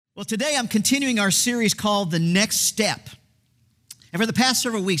Well, today I'm continuing our series called The Next Step. And for the past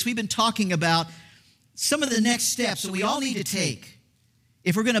several weeks, we've been talking about some of the next steps that we all need to take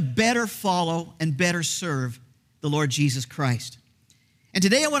if we're going to better follow and better serve the Lord Jesus Christ. And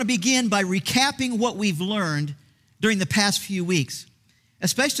today I want to begin by recapping what we've learned during the past few weeks,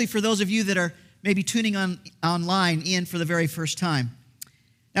 especially for those of you that are maybe tuning online in for the very first time.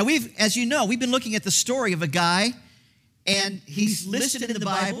 Now, as you know, we've been looking at the story of a guy, and he's listed in the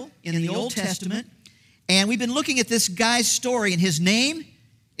Bible, in the Old Testament. And we've been looking at this guy's story, and his name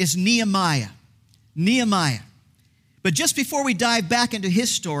is Nehemiah. Nehemiah. But just before we dive back into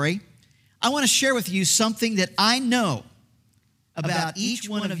his story, I want to share with you something that I know about each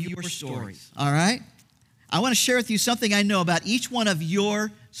one of your stories. All right? I want to share with you something I know about each one of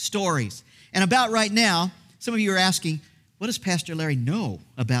your stories. And about right now, some of you are asking, what does Pastor Larry know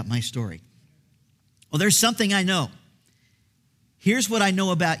about my story? Well, there's something I know. Here's what I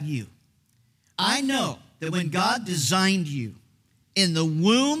know about you. I know that when God designed you in the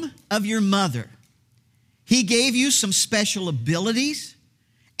womb of your mother, He gave you some special abilities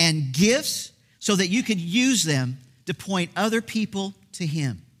and gifts so that you could use them to point other people to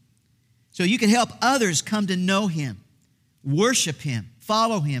Him. So you could help others come to know Him, worship Him,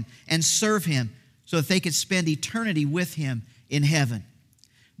 follow Him, and serve Him so that they could spend eternity with Him in heaven.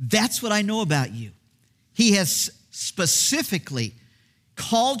 That's what I know about you. He has specifically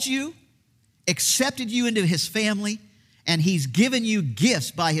called you, accepted you into His family, and He's given you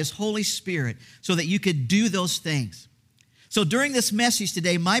gifts by His Holy Spirit so that you could do those things. So during this message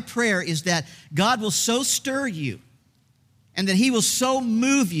today, my prayer is that God will so stir you and that He will so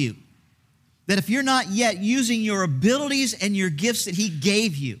move you that if you're not yet using your abilities and your gifts that He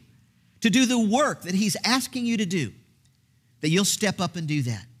gave you to do the work that He's asking you to do, that you'll step up and do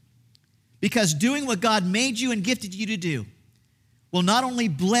that. Because doing what God made you and gifted you to do will not only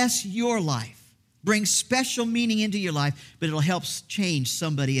bless your life, bring special meaning into your life, but it'll help change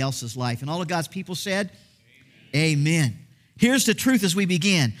somebody else's life. And all of God's people said, Amen. Amen. Here's the truth as we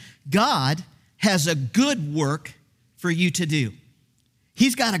begin. God has a good work for you to do.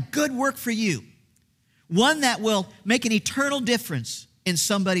 He's got a good work for you, one that will make an eternal difference in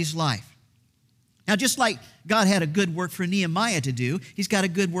somebody's life. Now, just like God had a good work for Nehemiah to do, He's got a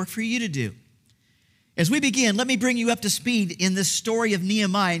good work for you to do. As we begin, let me bring you up to speed in this story of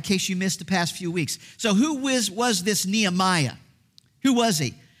Nehemiah in case you missed the past few weeks. So who was this Nehemiah? Who was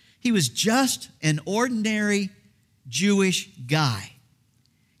he? He was just an ordinary Jewish guy.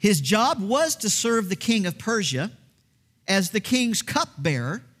 His job was to serve the king of Persia as the king's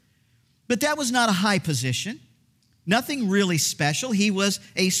cupbearer, but that was not a high position. Nothing really special. He was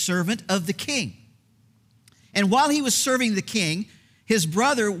a servant of the king. And while he was serving the king, his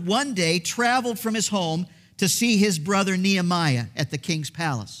brother one day traveled from his home to see his brother Nehemiah at the king's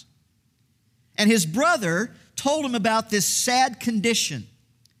palace. And his brother told him about this sad condition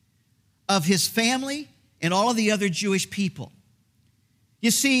of his family and all of the other Jewish people.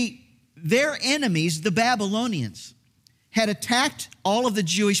 You see, their enemies, the Babylonians, had attacked all of the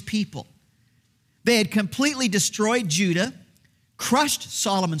Jewish people. They had completely destroyed Judah, crushed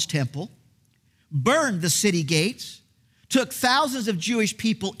Solomon's temple, burned the city gates, took thousands of Jewish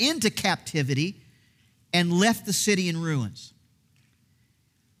people into captivity, and left the city in ruins.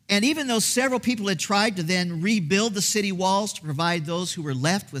 And even though several people had tried to then rebuild the city walls to provide those who were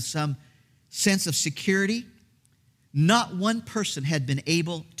left with some sense of security, not one person had been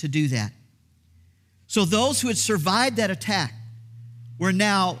able to do that. So those who had survived that attack were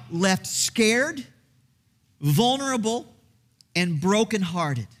now left scared, vulnerable, and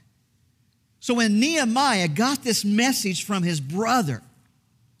brokenhearted. So when Nehemiah got this message from his brother,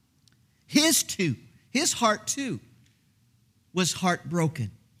 his heart too was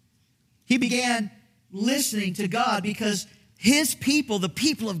heartbroken. He began listening to God because his people, the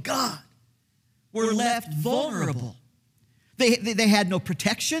people of God, were left vulnerable. They had no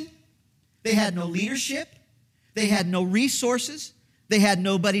protection. They had no leadership. They had no resources. They had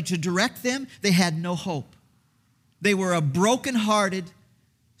nobody to direct them. They had no hope. They were a brokenhearted,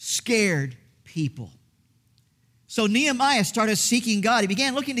 scared people. So Nehemiah started seeking God. He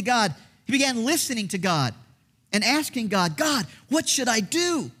began looking to God. He began listening to God and asking God, God, what should I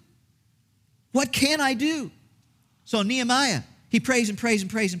do? What can I do? So Nehemiah, he prays and prays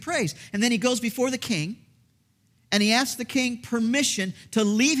and prays and prays. And then he goes before the king and he asks the king permission to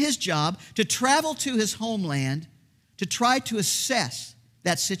leave his job, to travel to his homeland, to try to assess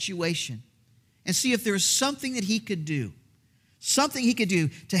that situation and see if there was something that he could do, something he could do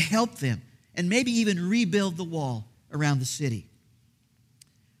to help them and maybe even rebuild the wall around the city.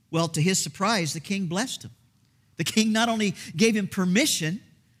 Well, to his surprise, the king blessed him. The king not only gave him permission,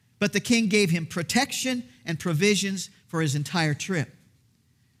 But the king gave him protection and provisions for his entire trip.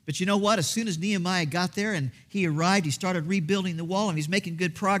 But you know what? As soon as Nehemiah got there and he arrived, he started rebuilding the wall and he's making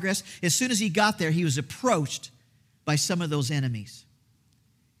good progress. As soon as he got there, he was approached by some of those enemies.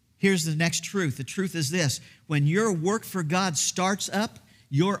 Here's the next truth. The truth is this: when your work for God starts up,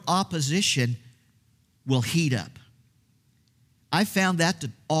 your opposition will heat up. I found that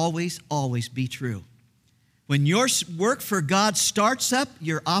to always be true. When your work for God starts up,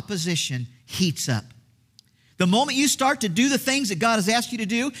 your opposition heats up. The moment you start to do the things that God has asked you to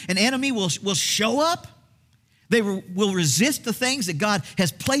do, an enemy will show up. They will resist the things that God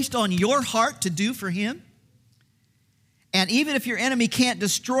has placed on your heart to do for Him. And even if your enemy can't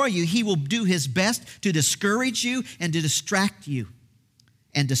destroy you, he will do his best to discourage you and to distract you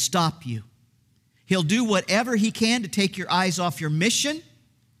and to stop you. He'll do whatever he can to take your eyes off your mission,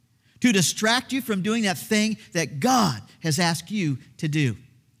 to distract you from doing that thing that God has asked you to do.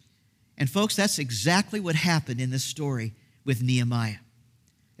 And folks, that's exactly what happened in this story with Nehemiah.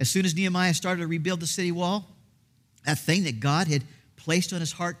 As soon as Nehemiah started to rebuild the city wall, that thing that God had placed on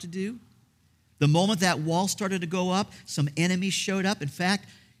his heart to do, the moment that wall started to go up, some enemies showed up. In fact,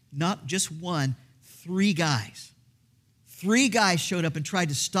 not just one, 3 guys. 3 guys showed up and tried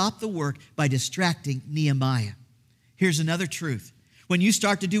to stop the work by distracting Nehemiah. Here's another truth. When you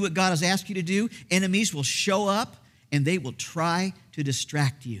start to do what God has asked you to do, enemies will show up and they will try to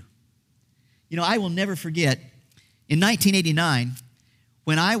distract you. You know, I will never forget, in 1989,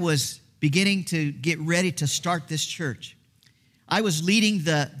 when I was beginning to get ready to start this church, I was leading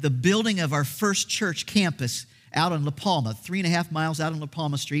the building of our first church campus out in La Palma, 3.5 miles out on La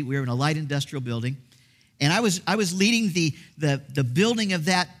Palma Street. We were in a light industrial building. And I was leading the building of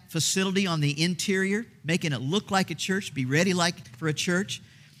that facility on the interior, making it look like a church, be ready for a church.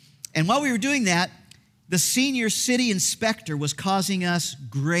 And while we were doing that, the senior city inspector was causing us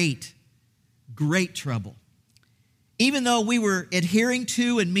great trouble. Even though we were adhering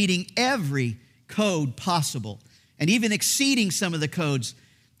to and meeting every code possible, and even exceeding some of the codes,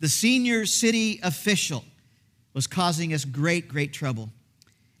 the senior city official was causing us great trouble.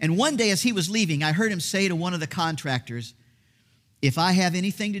 And one day as he was leaving, I heard him say to one of the contractors, "If I have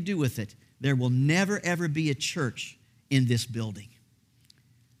anything to do with it, there will never ever be a church in this building."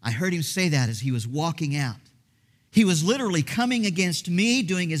 I heard him say that as he was walking out. He was literally coming against me,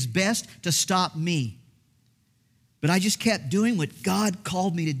 doing his best to stop me. But I just kept doing what God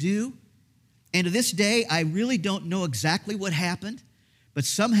called me to do. And to this day, I really don't know exactly what happened, but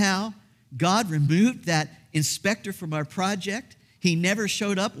somehow God removed that inspector from our project. He never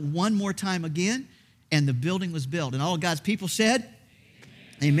showed up one more time again, and the building was built. And all of God's people said,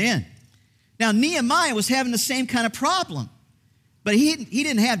 Amen. Now, Nehemiah was having the same kind of problem, but he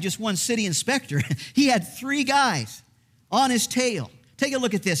didn't have just one city inspector. He had 3 guys on his tail. Take a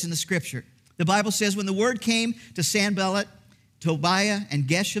look at this in the scripture. The Bible says, when the word came to Sanballat, Tobiah, and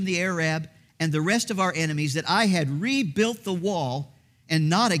Geshem the Arab, and the rest of our enemies, that I had rebuilt the wall, and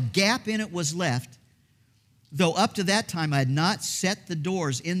not a gap in it was left, though up to that time I had not set the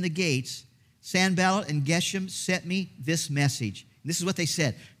doors in the gates, Sanballat and Geshem sent me this message. And this is what they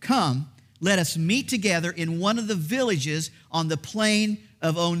said: "Come, let us meet together in one of the villages on the plain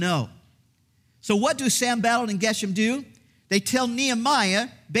of Ono." So what do Sanballat and Geshem do? They tell Nehemiah,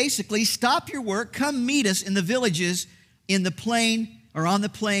 basically, stop your work, come meet us in the villages in the plain or on the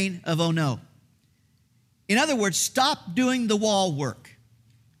plain of Ono. In other words, stop doing the wall work.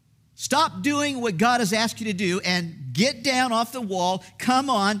 Stop doing what God has asked you to do and get down off the wall. Come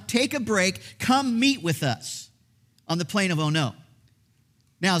on, take a break. Come meet with us on the plain of Ono.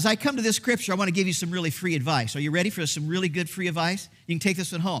 Now, as I come to this scripture, I want to give you some really free advice. Are you ready for some really good free advice? You can take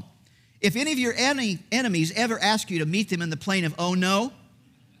this at home. If any of your enemies ever ask you to meet them in the plain of Ono,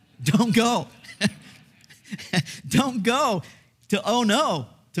 don't go. Don't go to Ono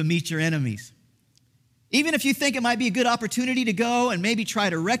to meet your enemies. Even if you think it might be a good opportunity to go and maybe try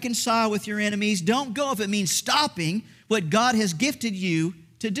to reconcile with your enemies, don't go if it means stopping what God has gifted you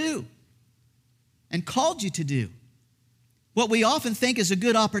to do and called you to do. What we often think is a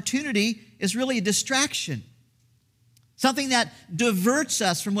good opportunity is really a distraction, something that diverts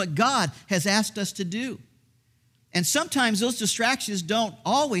us from what God has asked us to do. And sometimes those distractions don't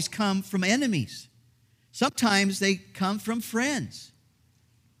always come from enemies. Sometimes they come from friends.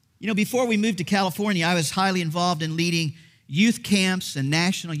 You know, before we moved to California, I was highly involved in leading youth camps and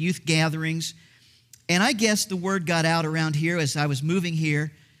national youth gatherings. And I guess the word got out around here as I was moving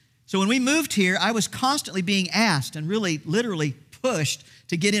here. So when we moved here, I was constantly being asked and really literally pushed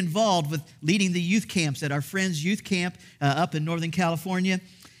to get involved with leading the youth camps at our friend's youth camp up in Northern California.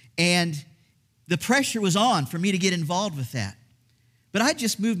 And the pressure was on for me to get involved with that. But I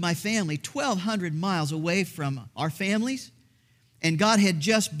just moved my family 1,200 miles away from our families, and God had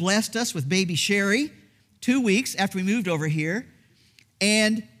just blessed us with baby Sherry 2 weeks after we moved over here.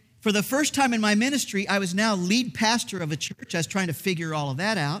 And for the first time in my ministry, I was now lead pastor of a church. I was trying to figure all of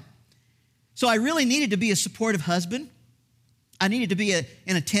that out. So I really needed to be a supportive husband. I needed to be an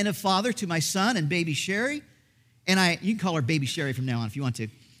attentive father to my son and baby Sherry. And you can call her baby Sherry from now on if you want to.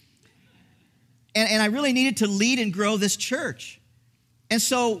 And I really needed to lead and grow this church. And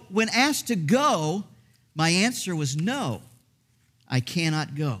so when asked to go, my answer was no, I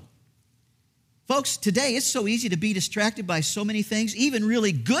cannot go. Folks, today it's so easy to be distracted by so many things, even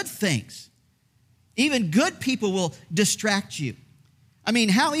really good things. Even good people will distract you. I mean,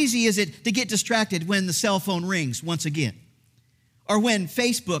 how easy is it to get distracted when the cell phone rings once again? Or when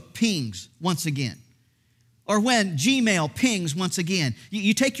Facebook pings once again? Or when Gmail pings once again?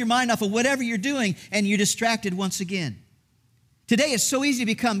 You take your mind off of whatever you're doing and you're distracted once again. Today it's so easy to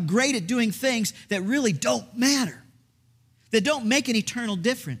become great at doing things that really don't matter, that don't make an eternal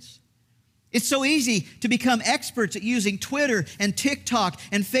difference. It's so easy to become experts at using Twitter and TikTok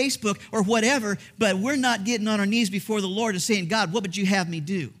and Facebook or whatever, but we're not getting on our knees before the Lord and saying, God, what would you have me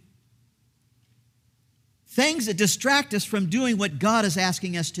do? Things that distract us from doing what God is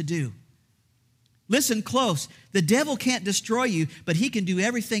asking us to do. Listen close. The devil can't destroy you, but he can do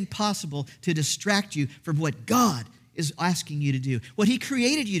everything possible to distract you from what God is asking you to do, what he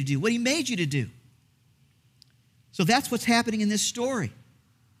created you to do, what he made you to do. So that's what's happening in this story.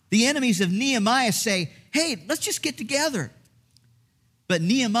 The enemies of Nehemiah say, hey, let's just get together. But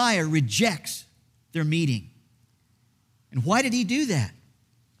Nehemiah rejects their meeting. And why did he do that?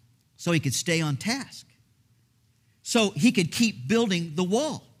 So he could stay on task. So he could keep building the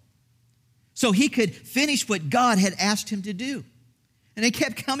wall. So he could finish what God had asked him to do. And they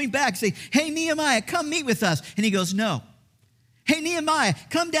kept coming back saying, hey, Nehemiah, come meet with us. And he goes, no. Hey, Nehemiah,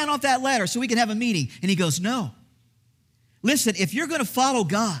 come down off that ladder so we can have a meeting. And he goes, no. Listen, if you're going to follow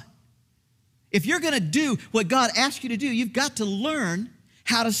God, if you're going to do what God asks you to do, you've got to learn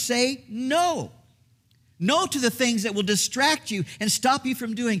how to say no. No to the things that will distract you and stop you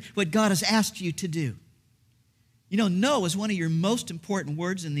from doing what God has asked you to do. You know, no is one of your most important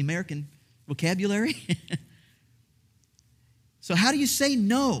words in the American vocabulary. So how do you say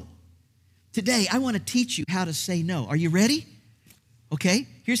no? Today, I want to teach you how to say no. Are you ready? Okay,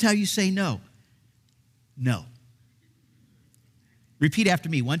 here's how you say no. No. Repeat after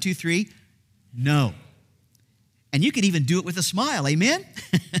me. 1, 2, 3. No. And you can even do it with a smile. Amen?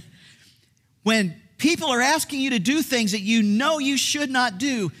 When people are asking you to do things that you know you should not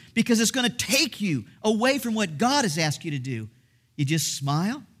do because it's going to take you away from what God has asked you to do, you just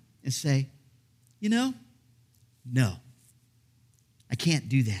smile and say, you know, no. I can't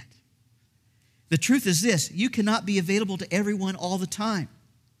do that. The truth is this, you cannot be available to everyone all the time.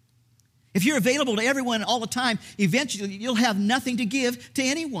 If you're available to everyone all the time, eventually you'll have nothing to give to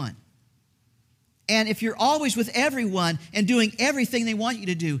anyone. And if you're always with everyone and doing everything they want you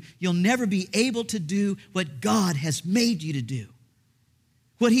to do, you'll never be able to do what God has made you to do,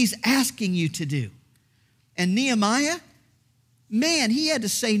 what he's asking you to do. And Nehemiah, man, he had to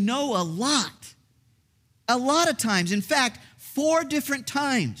say no a lot of times. In fact, 4 different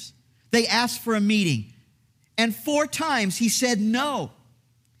times they asked for a meeting. And 4 times he said no.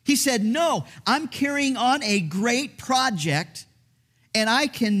 He said, no, I'm carrying on a great project and I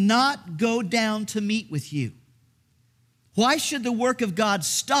cannot go down to meet with you. Why should the work of God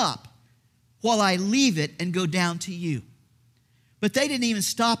stop while I leave it and go down to you? But they didn't even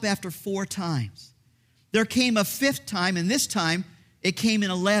stop after 4 times. There came a 5th time, and this time it came in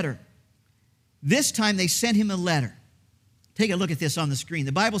a letter. This time they sent him a letter. Take a look at this on the screen.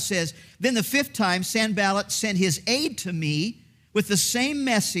 The Bible says, then the 5th time Sanballat sent his aide to me with the same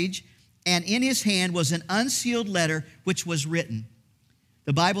message, and in his hand was an unsealed letter which was written.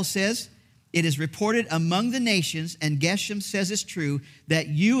 The Bible says, it is reported among the nations, and Geshem says it's true, that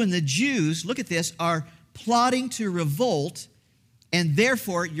you and the Jews, look at this, are plotting to revolt, and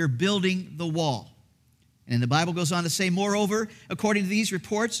therefore you're building the wall. And the Bible goes on to say, moreover, according to these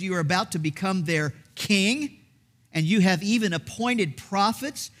reports, you are about to become their king, and you have even appointed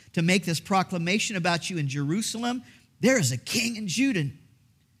prophets to make this proclamation about you in Jerusalem. There is a king in Judah.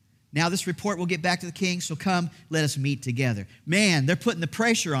 Now this report will get back to the king, so come, let us meet together. Man, they're putting the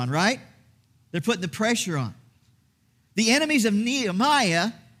pressure on, right? They're putting the pressure on. The enemies of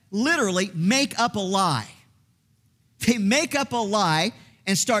Nehemiah literally make up a lie. They make up a lie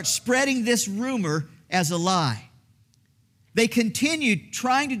and start spreading this rumor as a lie. They continued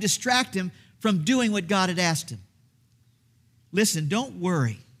trying to distract him from doing what God had asked him. Listen, don't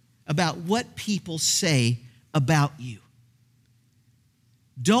worry about what people say about you.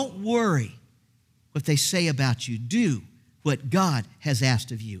 Don't worry what they say about you. Do what God has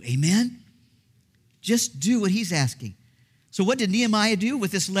asked of you. Amen? Just do what he's asking. So what did Nehemiah do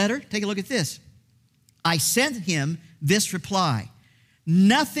with this letter? Take a look at this. I sent him this reply.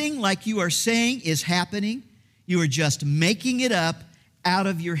 Nothing like you are saying is happening. You are just making it up out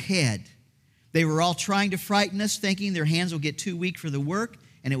of your head. They were all trying to frighten us, thinking their hands will get too weak for the work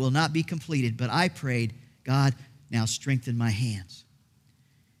and it will not be completed. But I prayed, God, now strengthen my hands.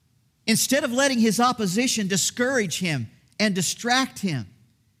 Instead of letting his opposition discourage him and distract him,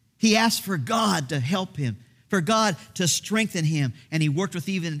 he asked for God to help him, for God to strengthen him, and he worked with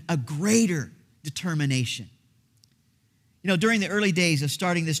even a greater determination. You know, during the early days of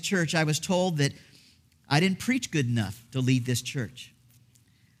starting this church, I was told that I didn't preach good enough to lead this church.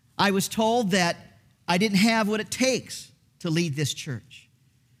 I was told that I didn't have what it takes to lead this church.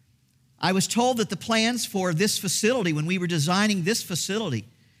 I was told that the plans for this facility, when we were designing this facility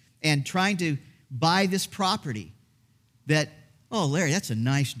and trying to buy this property, that, oh, Larry, that's a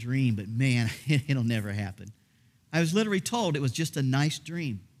nice dream, but man, it'll never happen. I was literally told it was just a nice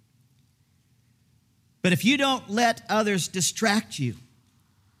dream. But if you don't let others distract you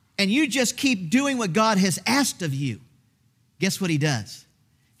and you just keep doing what God has asked of you, guess what he does?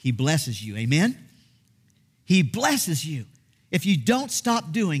 He blesses you. Amen? He blesses you if you don't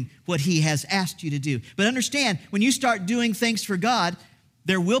stop doing what he has asked you to do. But understand, when you start doing things for God,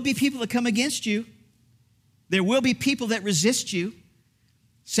 there will be people that come against you. There will be people that resist you.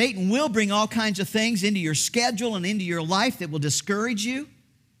 Satan will bring all kinds of things into your schedule and into your life that will discourage you.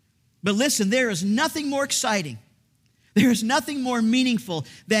 But listen, there is nothing more exciting. There is nothing more meaningful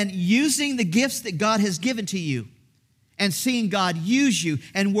than using the gifts that God has given to you and seeing God use you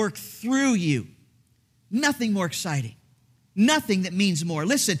and work through you. Nothing more exciting. Nothing that means more.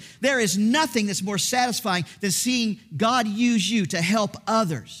 Listen, there is nothing that's more satisfying than seeing God use you to help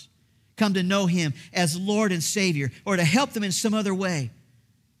others come to know him as Lord and Savior, or to help them in some other way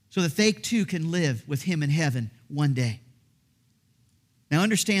so that they too can live with him in heaven one day. Now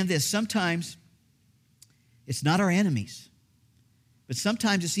understand this, sometimes it's not our enemies, but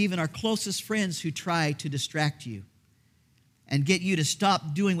sometimes it's even our closest friends who try to distract you and get you to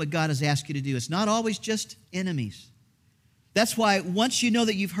stop doing what God has asked you to do. It's not always just enemies. That's why once you know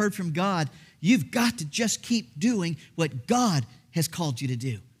that you've heard from God, you've got to just keep doing what God has called you to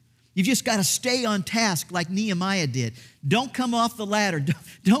do. You've just got to stay on task like Nehemiah did. Don't come off the ladder.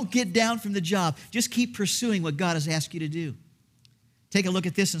 Don't get down from the job. Just keep pursuing what God has asked you to do. Take a look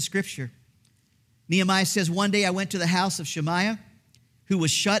at this in Scripture. Nehemiah says, one day I went to the house of Shemaiah, who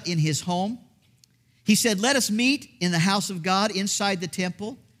was shut in his home. He said, let us meet in the house of God inside the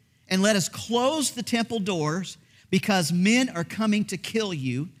temple, and let us close the temple doors, because men are coming to kill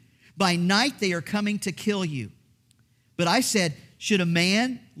you. By night they are coming to kill you. But I said, should a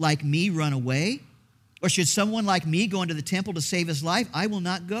man like me run away? Or should someone like me go into the temple to save his life? I will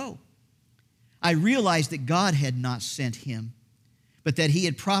not go. I realized that God had not sent him, but that he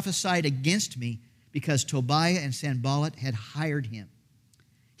had prophesied against me because Tobiah and Sanballat had hired him.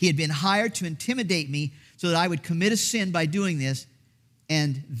 He had been hired to intimidate me so that I would commit a sin by doing this,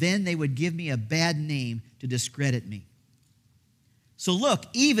 and then they would give me a bad name to discredit me. So look,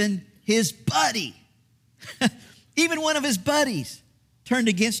 even his buddy, even one of his buddies turned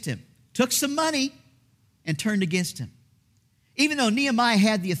against him, took some money and turned against him. Even though Nehemiah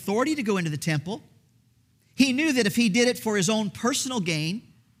had the authority to go into the temple, he knew that if he did it for his own personal gain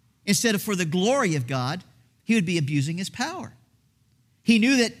instead of for the glory of God, he would be abusing his power. He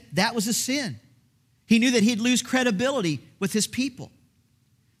knew that that was a sin. He knew that he'd lose credibility with his people.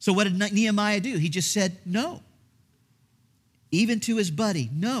 So what did Nehemiah do? He just said, no. Even to his buddy,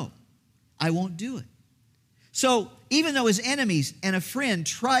 no, I won't do it. So even though his enemies and a friend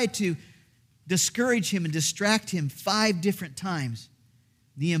tried to discourage him and distract him 5 different times,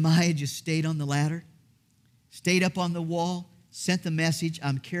 Nehemiah just stayed on the ladder, stayed up on the wall, sent the message,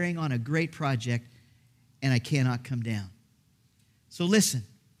 I'm carrying on a great project and I cannot come down. So listen,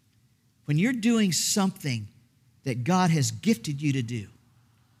 when you're doing something that God has gifted you to do,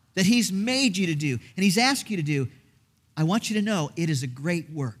 that he's made you to do, and he's asked you to do, I want you to know it is a great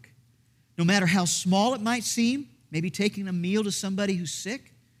work. No matter how small it might seem, maybe taking a meal to somebody who's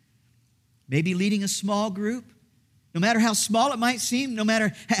sick, maybe leading a small group, no matter how small it might seem, no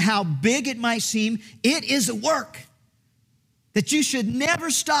matter how big it might seem, it is a work that you should never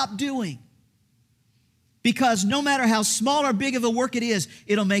stop doing. Because no matter how small or big of a work it is,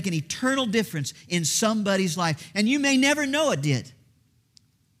 it'll make an eternal difference in somebody's life. And you may never know it did.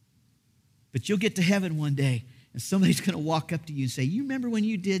 But you'll get to heaven one day and somebody's going to walk up to you and say, you remember when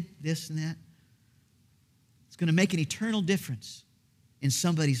you did this and that? It's going to make an eternal difference in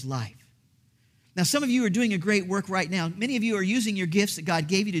somebody's life. Now, some of you are doing a great work right now. Many of you are using your gifts that God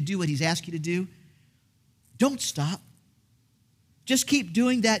gave you to do what He's asked you to do. Don't stop. Just keep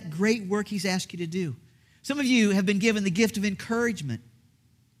doing that great work He's asked you to do. Some of you have been given the gift of encouragement.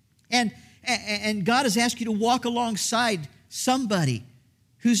 And God has asked you to walk alongside somebody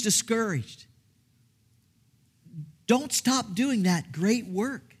who's discouraged. Don't stop doing that great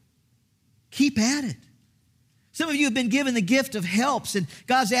work. Keep at it. Some of you have been given the gift of helps, and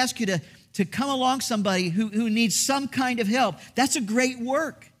God's asked you to come along somebody who needs some kind of help. That's a great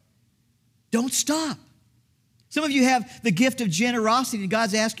work. Don't stop. Some of you have the gift of generosity, and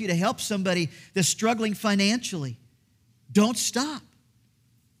God's asked you to help somebody that's struggling financially. Don't stop.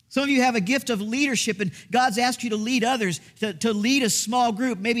 Some of you have a gift of leadership, and God's asked you to lead others, to lead a small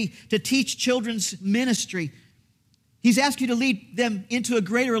group, maybe to teach children's ministry. He's asked you to lead them into a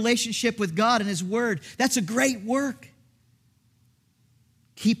greater relationship with God and His Word. That's a great work.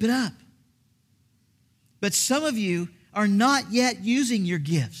 Keep it up. But some of you are not yet using your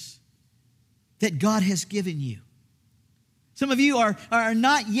gifts that God has given you. Some of you are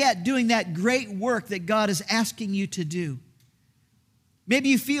not yet doing that great work that God is asking you to do. Maybe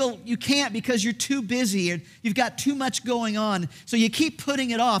you feel you can't because you're too busy and you've got too much going on, so you keep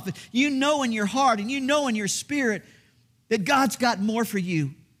putting it off. You know in your heart and you know in your spirit that God's got more for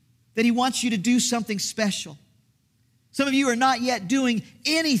you, that He wants you to do something special. Some of you are not yet doing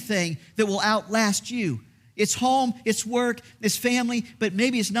anything that will outlast you. It's home, it's work, it's family, but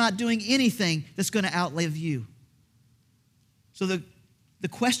maybe it's not doing anything that's going to outlive you. So the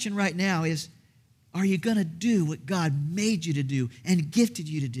question right now is, are you going to do what God made you to do and gifted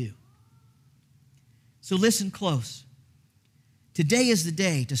you to do? So listen close. Today is the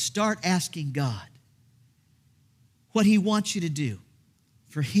day to start asking God what He wants you to do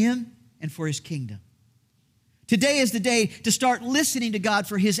for Him and for His kingdom. Today is the day to start listening to God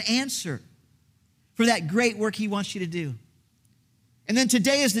for His answer for that great work He wants you to do. And then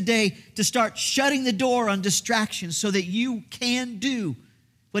today is the day to start shutting the door on distractions so that you can do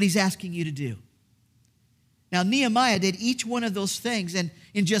what He's asking you to do. Now, Nehemiah did each one of those things, and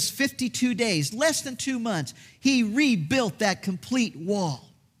in just 52 days, less than 2 months, he rebuilt that complete wall.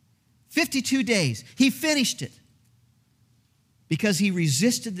 52 days. He finished it because he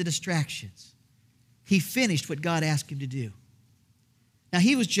resisted the distractions. He finished what God asked him to do. Now,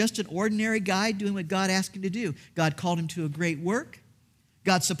 he was just an ordinary guy doing what God asked him to do. God called him to a great work.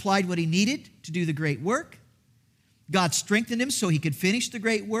 God supplied what he needed to do the great work. God strengthened him so he could finish the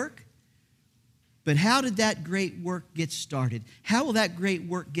great work. But how did that great work get started? How will that great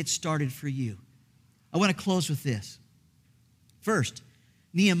work get started for you? I want to close with this. First,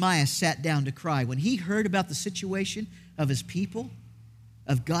 Nehemiah sat down to cry. When he heard about the situation of his people,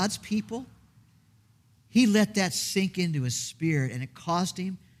 of God's people, he let that sink into his spirit, and it caused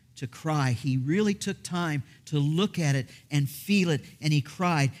him to cry. He really took time to look at it and feel it, and he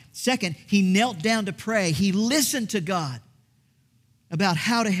cried. Second, he knelt down to pray. He listened to God about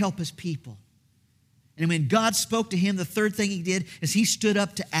how to help his people. And when God spoke to him, the third thing he did is he stood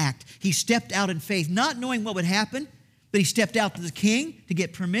up to act. He stepped out in faith, not knowing what would happen, but he stepped out to the king to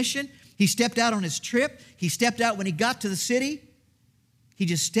get permission. He stepped out on his trip. He stepped out when he got to the city. He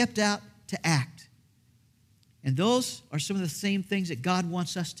just stepped out to act. And those are some of the same things that God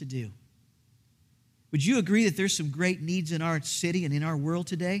wants us to do. Would you agree that there's some great needs in our city and in our world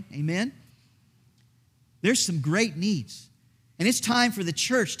today? Amen? There's some great needs. And it's time for the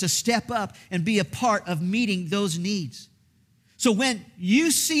church to step up and be a part of meeting those needs. So when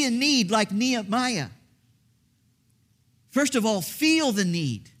you see a need like Nehemiah, first of all, feel the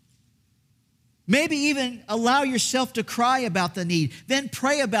need. Maybe even allow yourself to cry about the need. Then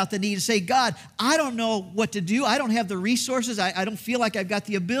pray about the need and say, God, I don't know what to do. I don't have the resources. I don't feel like I've got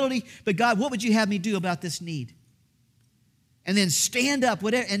the ability. But God, what would you have me do about this need? And then stand up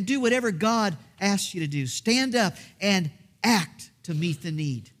and do whatever God asks you to do. Stand up and act to meet the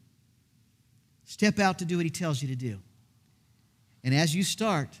need. Step out to do what He tells you to do. And as you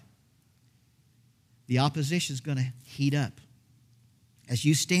start, the opposition is going to heat up. As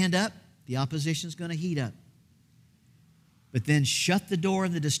you stand up, the opposition is going to heat up. But then shut the door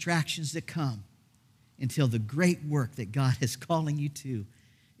on the distractions that come until the great work that God is calling you to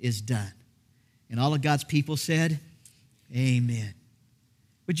is done. And all of God's people said, amen.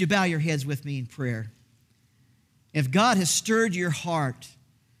 Would you bow your heads with me in prayer? If God has stirred your heart,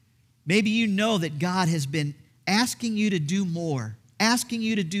 maybe you know that God has been asking you to do more, asking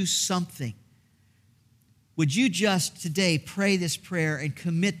you to do something. Would you just today pray this prayer and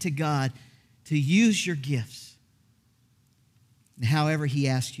commit to God to use your gifts and however He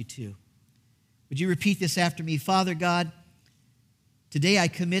asks you to? Would you repeat this after me? Father God, Today I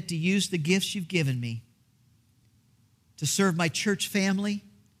commit to use the gifts you've given me to serve my church family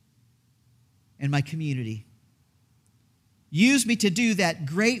and my community. Use me to do that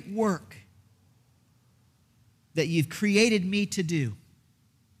great work that you've created me to do,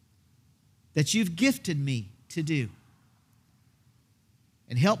 that you've gifted me to do.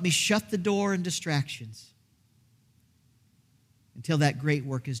 And help me shut the door and distractions until that great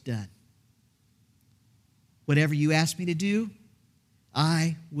work is done. Whatever you ask me to do,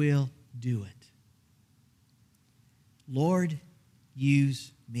 I will do it. Lord,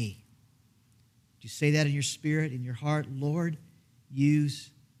 use me. Do you say that in your spirit, in your heart? Lord, use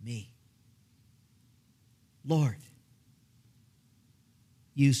me. Lord,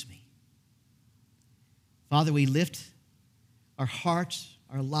 use me. Father, we lift our hearts,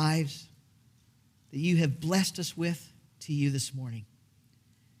 our lives that you have blessed us with to you this morning.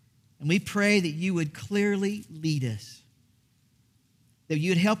 And we pray that you would clearly lead us, that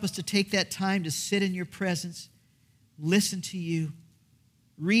you would help us to take that time to sit in your presence, listen to you,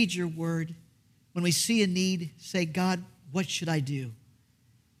 read your word. When we see a need, say, God, what should I do?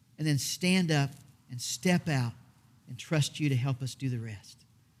 And then stand up and step out and trust you to help us do the rest.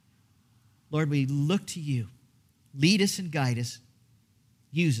 Lord, we look to you. Lead us and guide us.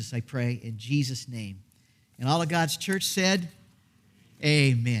 Use us, I pray, in Jesus' name. And all of God's church said,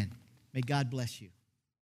 amen. May God bless you.